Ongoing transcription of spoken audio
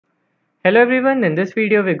Hello everyone, in this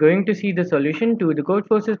video we're going to see the solution to the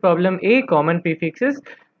Codeforces problem A, common prefixes,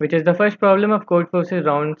 which is the first problem of Codeforces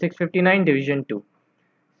round 659 division 2.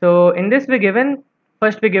 So in this we're given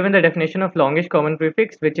the definition of longest common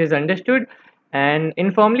prefix, which is understood, and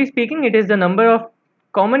informally speaking it is the number of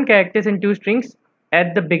common characters in two strings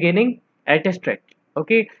at the beginning at a stretch.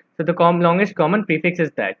 Okay, so the longest common prefix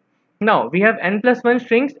is that. Now we have n plus 1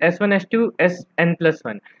 strings s1, s2, sn plus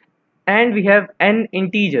 1, and we have n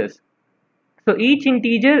integers. So each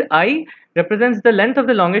integer I represents the length of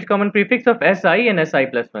the longest common prefix of Si and Si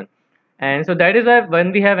plus 1. And so that is why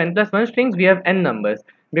when we have n plus 1 strings, we have n numbers,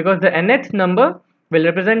 because the nth number will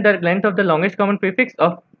represent the length of the longest common prefix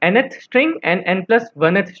of nth string and n plus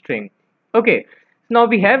 1th string. Okay, now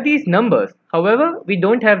we have these numbers, however we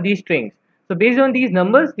don't have these strings. So based on these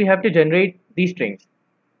numbers we have to generate these strings.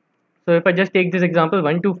 So if I just take this example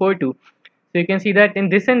 1, 2, 4, 2, so you can see that in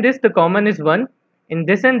this and this the common is 1, in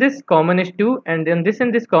this and this common is 2, and then this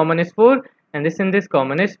and this common is 4, and this and this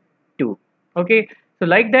common is 2. Okay, so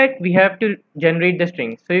like that we have to generate the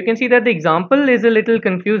strings. So you can see that the example is a little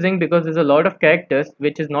confusing because there's a lot of characters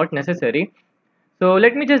which is not necessary. So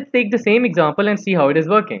let me just take the same example and see how it is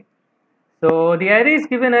working. So the array is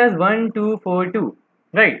given as 1, 2, 4, 2,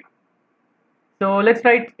 right? So let's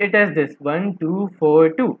write it as this 1, 2, 4,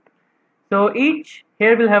 2. So each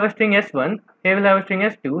here will have a string s1, here will have a string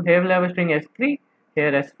s2, here will have a string s3,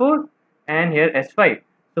 here s4, and here s5.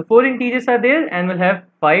 So 4 integers are there and we'll have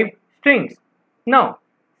 5 strings. Now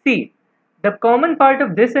see, the common part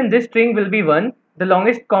of this and this string will be 1, the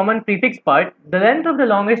longest common prefix part. The length of the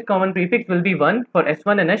longest common prefix will be 1 for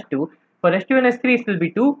s1 and s2. For s2 and s3 it will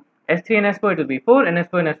be 2, s3 and s4 it will be 4, and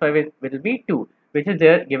s4 and s5 it will be 2, which is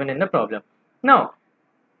there given in the problem. Now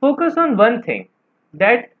focus on one thing,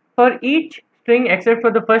 that for each string except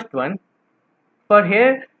for the first one,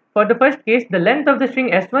 for the first case the length of the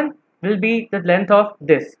string s1 will be the length of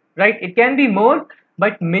this, right? It can be more,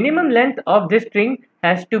 but minimum length of this string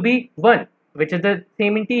has to be 1, which is the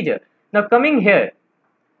same integer. Now coming here,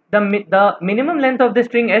 the minimum length of the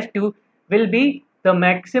string s2 will be the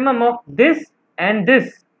maximum of this and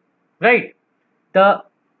this, right? The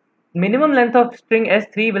minimum length of string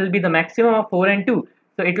s3 will be the maximum of 4 and 2,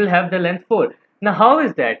 so it will have the length 4. Now how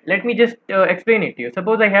is that? Let me just explain it to you.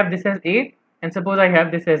 Suppose I have this as A, and suppose I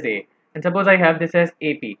have this as A, and suppose I have this as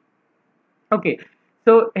AP. Okay,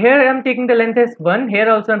 so here I am taking the length as 1,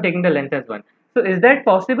 here also I am taking the length as 1. So is that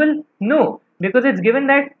possible? No, because it's given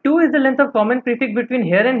that 2 is the length of common prefix between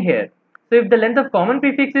here and here. So if the length of common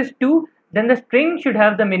prefix is 2, then the string should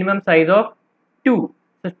have the minimum size of 2.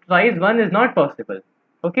 So size 1 is not possible.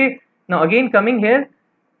 Okay, now again coming here,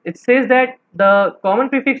 it says that the common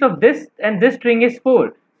prefix of this and this string is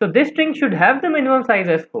 4. So this string should have the minimum size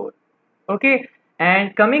as 4. Okay,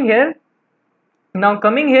 and coming here,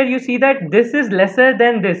 you see that this is lesser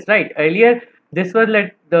than this, right? Earlier this was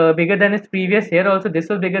bigger than its previous, here also this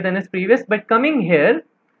was bigger than its previous, but coming here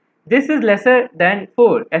this is lesser than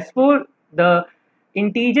 4. S4, the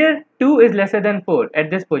integer 2 is lesser than 4 at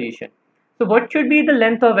this position. So what should be the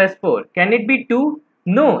length of S4? Can it be 2?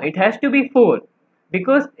 No, it has to be 4,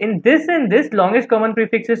 because in this and this longest common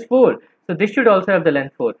prefix is 4, so this should also have the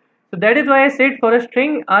length 4. So that is why I said for a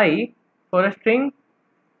string I, for a string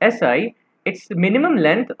Si, its minimum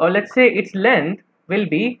length, or let's say its length, will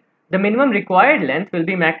be the minimum required length will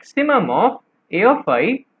be maximum of a of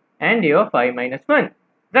I and a of I minus 1,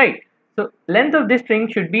 right? So length of this string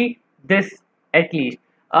should be this at least.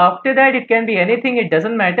 After that it can be anything, it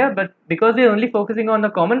doesn't matter, but because we're only focusing on the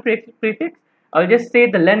common prefix, I'll just say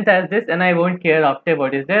the length as this, and I won't care after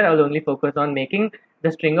what is there. I'll only focus on making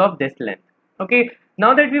the string of this length. Okay,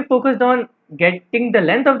 now that we've focused on getting the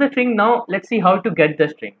length of the string, now let's see how to get the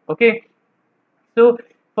string. Okay, so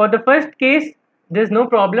for the first case there's no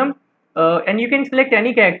problem, and you can select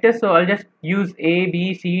any character, so I'll just use A,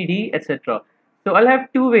 B, C, D, etc. So I'll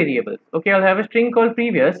have two variables. Okay, I'll have a string called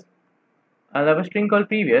previous,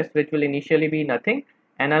 which will initially be nothing,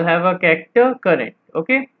 and I'll have a character current.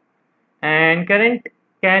 Okay, and current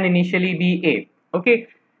can initially be A. Okay,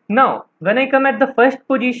 now when I come at the first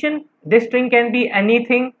position, this string can be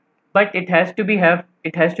anything, but it has to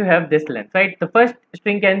have this length, right? The first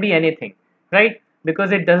string can be anything, right?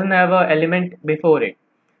 Because it doesn't have an element before it.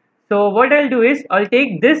 So what I'll do is I'll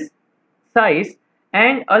take this size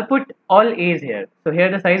and I'll put all A's here. So here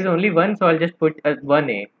the size is only 1, so I'll just put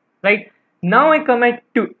 1A, right? Now I come at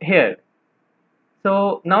 2 here.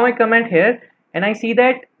 So now I come at here, and I see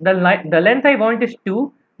that the length I want is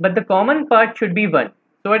 2, but the common part should be 1.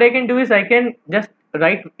 So what I can do is I can just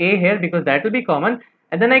write A here, because that will be common,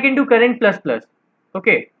 and then I can do current plus plus.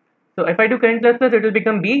 Okay, so if I do current plus plus, it will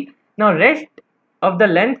become B. Now rest of the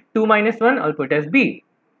length 2 minus 1, I'll put as b.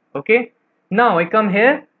 Okay, now I come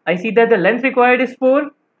here, I see that the length required is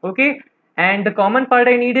 4. Okay, and the common part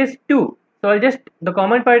I need is 2, so the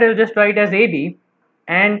common part I'll just write as ab,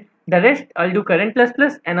 and the rest I'll do current plus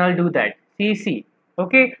plus, and I'll do that cc.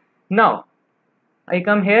 Okay, now I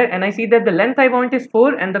come here and I see that the length I want is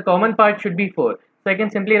 4 and the common part should be 4. So I can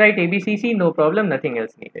simply write ABCC, no problem, nothing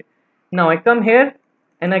else needed. Now I come here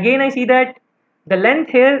and again I see that the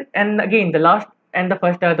length here and again the last and the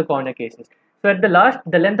first are the corner cases. So at the last,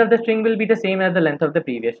 the length of the string will be the same as the length of the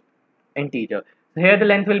previous integer. So here the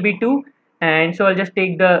length will be 2, and so I'll just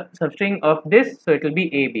take the substring of this, so it will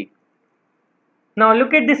be AB. Now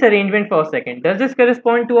look at this arrangement for a second. Does this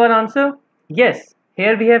correspond to our answer? Yes.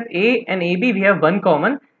 Here we have A and AB, we have 1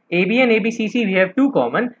 common. AB and ABCC we have 2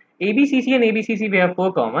 common. ABCC and ABCC we have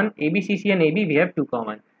 4 common. ABCC and AB we have 2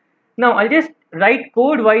 common. Now I'll just write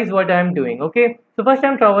code wise what I am doing. Okay. So first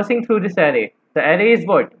I'm traversing through this array. The array is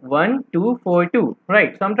what? 1, 2, 4, 2.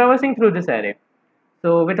 Right. So I'm traversing through this array.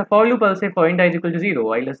 So with a for loop I'll say for int I is equal to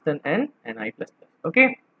 0, I less than n, and I plus plus.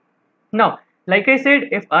 Okay. Now like I said,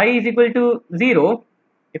 if I is equal to 0,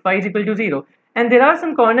 and there are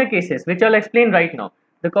some corner cases which I'll explain right now.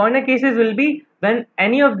 The corner cases will be when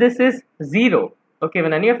any of this is 0. Okay,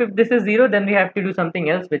 when any of this is 0, then we have to do something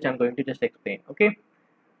else which I'm going to just explain. Okay,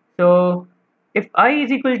 so if I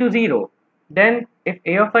is equal to 0, then if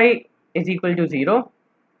a of I is equal to 0,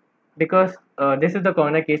 because this is the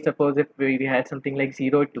corner case, suppose if we had something like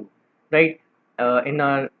 0, 2, right? In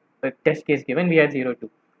our test case given, we had 0, 2.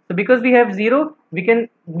 So because we have 0, we can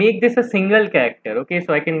make this a single character. Okay,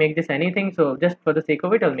 so I can make this anything. So just for the sake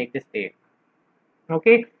of it, I'll make this a.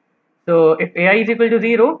 Okay, so if ai is equal to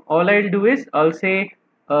 0, all I'll do is I'll say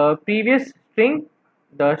previous string,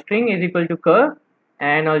 the string is equal to cur,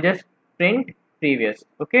 and I'll just print previous.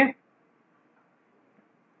 Okay,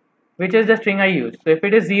 which is the string I use. So if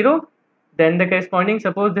it is 0, then the corresponding,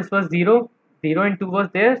 suppose this was 0, 0 and 2 was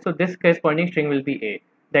there, so this corresponding string will be a.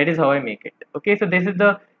 That is how I make it. Okay, so this is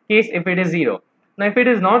the case if it is 0. Now if it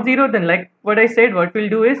is not 0, then like what I said, what we'll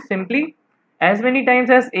do is simply as many times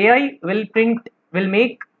as ai will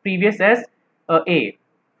make previous as a.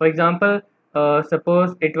 For example,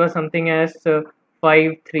 suppose it was something as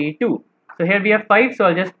 5, 3, 2. So here we have 5, so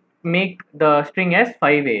I'll just make the string as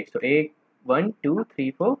 5a. So a 1, 2,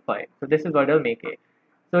 3, 4, 5. So this is what I'll make a.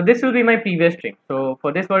 So this will be my previous string. So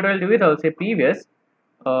for this, what I'll do is I'll say previous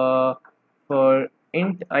for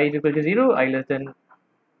int I is equal to 0, I less than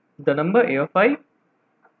the number a of I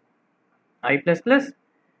plus plus,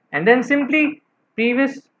 and then simply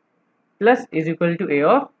previous plus is equal to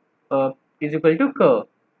a of is equal to cur.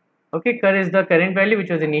 Okay, cur is the current value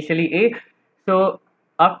which was initially a. So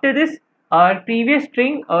after this, our previous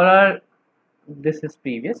string, or our, this is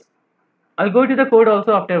previous, I'll go to the code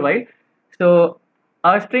also after a while. So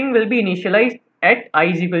our string will be initialized at I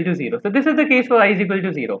is equal to 0. So this is the case for I is equal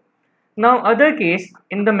to 0. Now other case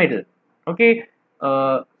in the middle. Okay,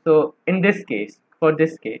 so in this case, for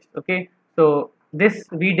this case, okay, so this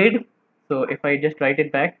we did. So if I just write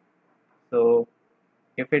it back, so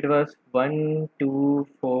if it was 1, 2,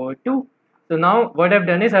 4, 2, so now what I've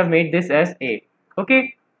done is I've made this as a.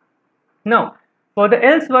 Okay, now for the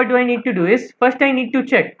else, what do I need to do is first I need to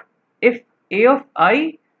check if a of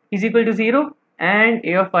I is equal to 0 and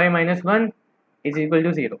a of I minus 1 is equal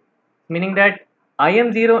to 0, meaning that I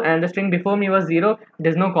am 0 and the string before me was 0.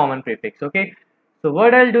 There's no common prefix. Okay, so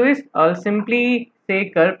what I'll do is I'll simply say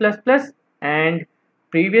cur plus plus and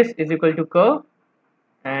previous is equal to cur,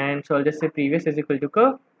 and so I'll just say previous is equal to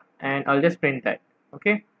cur, and I'll just print that.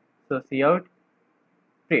 Okay, so see out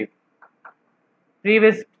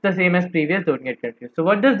previous the same as previous, don't get confused. So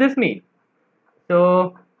what does this mean?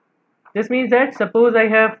 So this means that suppose I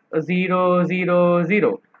have 0, 0,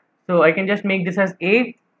 0, so I can just make this as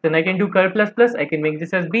a, then I can do cur plus plus, I can make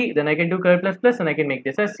this as b, then I can do cur plus plus, and I can make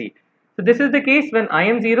this as c. So this is the case when I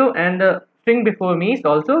am 0 and the string before me is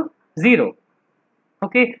also 0.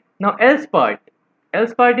 Okay, now else part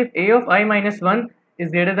if a of I minus 1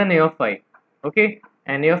 is greater than a of I. Okay,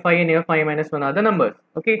 and a of I and a of I minus 1 are the numbers.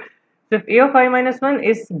 Okay, so if a of I minus 1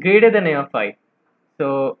 is greater than a of I,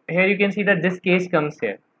 so here you can see that this case comes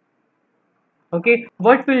here. Okay,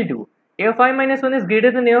 what we'll do, a of I minus 1 is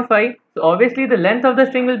greater than a of I, so obviously the length of the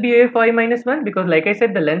string will be a of I minus 1, because like I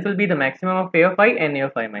said, the length will be the maximum of a of I and a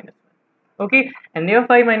of I minus 1. Okay, and a of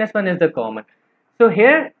I minus 1 is the common. So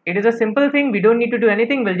here it is a simple thing, we don't need to do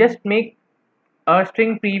anything, we'll just make our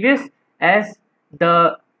string previous as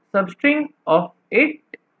the substring of it.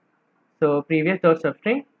 So previous dot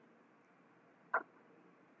substring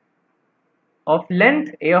of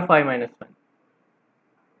length a of I minus 1,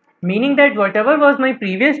 meaning that whatever was my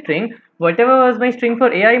previous string, whatever was my string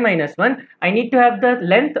for ai minus 1, I need to have the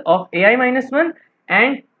length of ai minus 1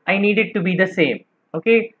 and I need it to be the same.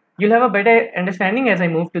 Okay, you'll have a better understanding as I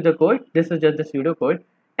move to the code. This is just the pseudo code.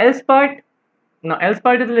 Else part, now else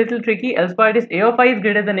part is a little tricky. Else part is a of I is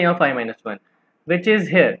greater than a of I minus 1, which is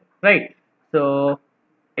here, right? So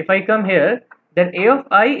if I come here, then a of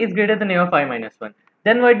I is greater than a of I minus 1.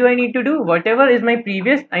 Then what do I need to do? Whatever is my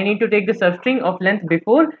previous, I need to take the substring of length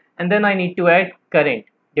before and then I need to add current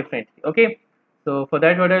differently. Okay, so for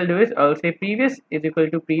that what I'll do is I'll say previous is equal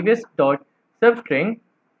to previous dot substring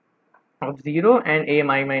of 0 and a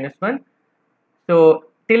I minus 1. So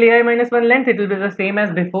till ai minus 1 length it will be the same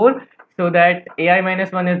as before, so that ai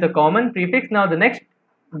minus 1 is the common prefix. Now the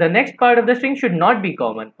next part of the string should not be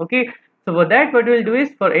common. Okay, so for that what we'll do is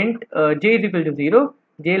for int j is equal to 0,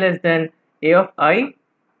 j less than a of I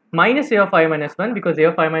minus a of I minus 1, because a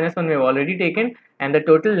of I minus 1 we have already taken, and the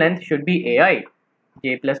total length should be ai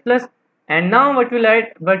j plus plus. And now what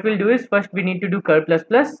we'll do is first we need to do cur plus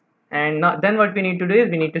plus, and then what we need to do is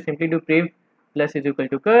we need to simply do prev plus is equal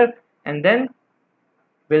to cur, and then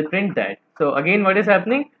we'll print that. So again what is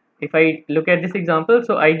happening, if I look at this example,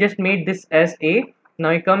 so I just made this as a. Now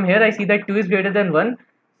I come here, I see that 2 is greater than 1,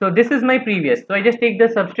 so this is my previous, so I just take the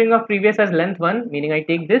substring of previous as length 1, meaning I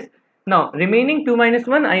take this. Now remaining 2 minus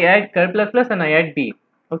 1, I add cur plus plus and I add b.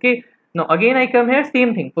 Okay, now again I come here,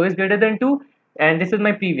 same thing, 4 is greater than 2 and this is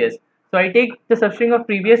my previous, so I take the substring of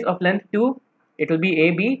previous of length 2, it will be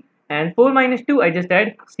ab, and 4 minus 2 I just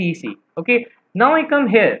add cc. Okay, now I come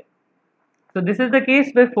here, so this is the case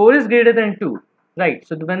where 4 is greater than 2, right?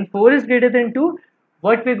 So when 4 is greater than 2,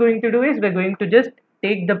 what we're going to do is we're going to just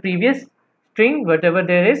take the previous string, whatever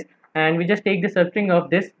there is, and we just take the substring of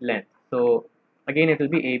this length. So again it will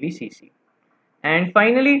be abcc. And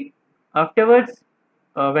finally, afterwards,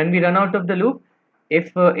 when we run out of the loop,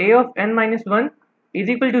 if a of n minus 1 is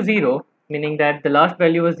equal to 0, meaning that the last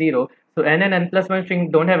value was 0, so n and n plus 1 string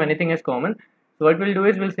don't have anything as common. So what we'll do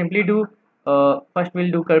is we'll simply do, first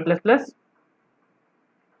we'll do cur plus plus,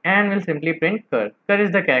 and we'll simply print cur. Cur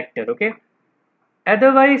is the character, okay?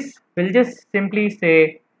 Otherwise, we'll just simply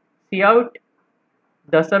say cout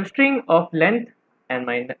the substring of length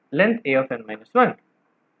length a of n minus 1.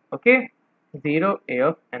 Okay, 0 a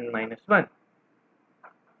of n minus 1,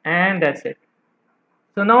 and that's it.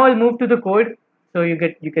 So now I'll move to the code so you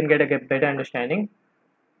can get a better understanding.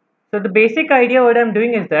 So the basic idea what I'm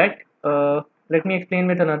doing is that let me explain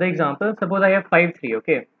with another example. Suppose I have 5 3.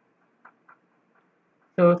 Okay,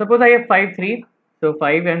 so suppose I have 5 3, so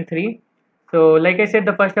 5 and 3. So like I said,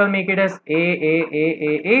 the first I'll make it as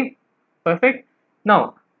a. Perfect.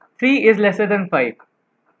 Now 3 is lesser than 5.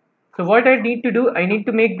 So what I need to do, I need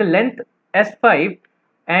to make the length as 5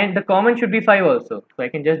 and the common should be 5 also. So I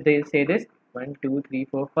can just say this 1 2 3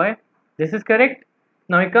 4 5. This is correct.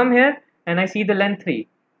 Now I come here and I see the length 3.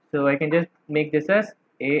 So I can just make this as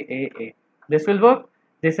a. This will work.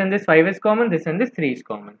 This and this 5 is common, this and this 3 is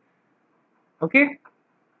common. Okay.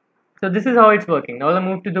 So this is how it's working. Now I'll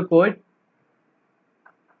move to the code.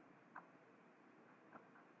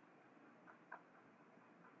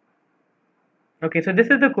 Okay, so this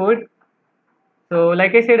is the code. So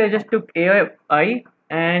like I said, I just took a of I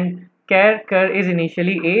and cur is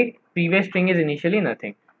initially a, previous string is initially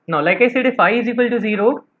nothing. Now like I said, if I is equal to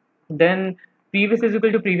 0, then previous is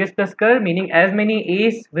equal to previous plus cur, meaning as many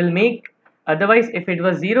a's will make. Otherwise if it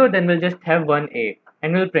was 0, then we'll just have one a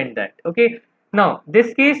and we'll print that. Okay, now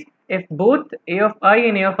this case, if both a of I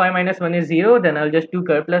and a of I minus 1 is 0, then I'll just do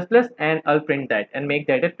cur plus plus and I'll print that and make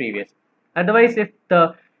that as previous. Otherwise if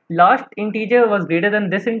the last integer was greater than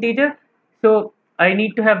this integer, so I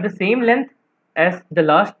need to have the same length as the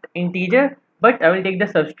last integer, but I will take the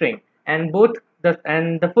substring and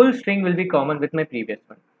the full string will be common with my previous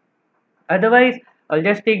one. Otherwise I'll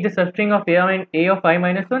just take the substring of a of I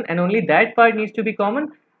minus 1 and only that part needs to be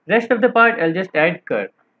common. Rest of the part I'll just add cur,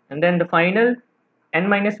 and then the final n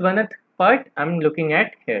minus 1th part I'm looking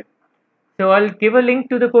at here. So I'll give a link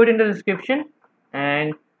to the code in the description,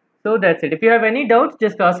 and so that's it. If you have any doubts,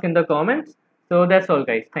 just ask in the comments. So that's all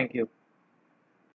guys. Thank you.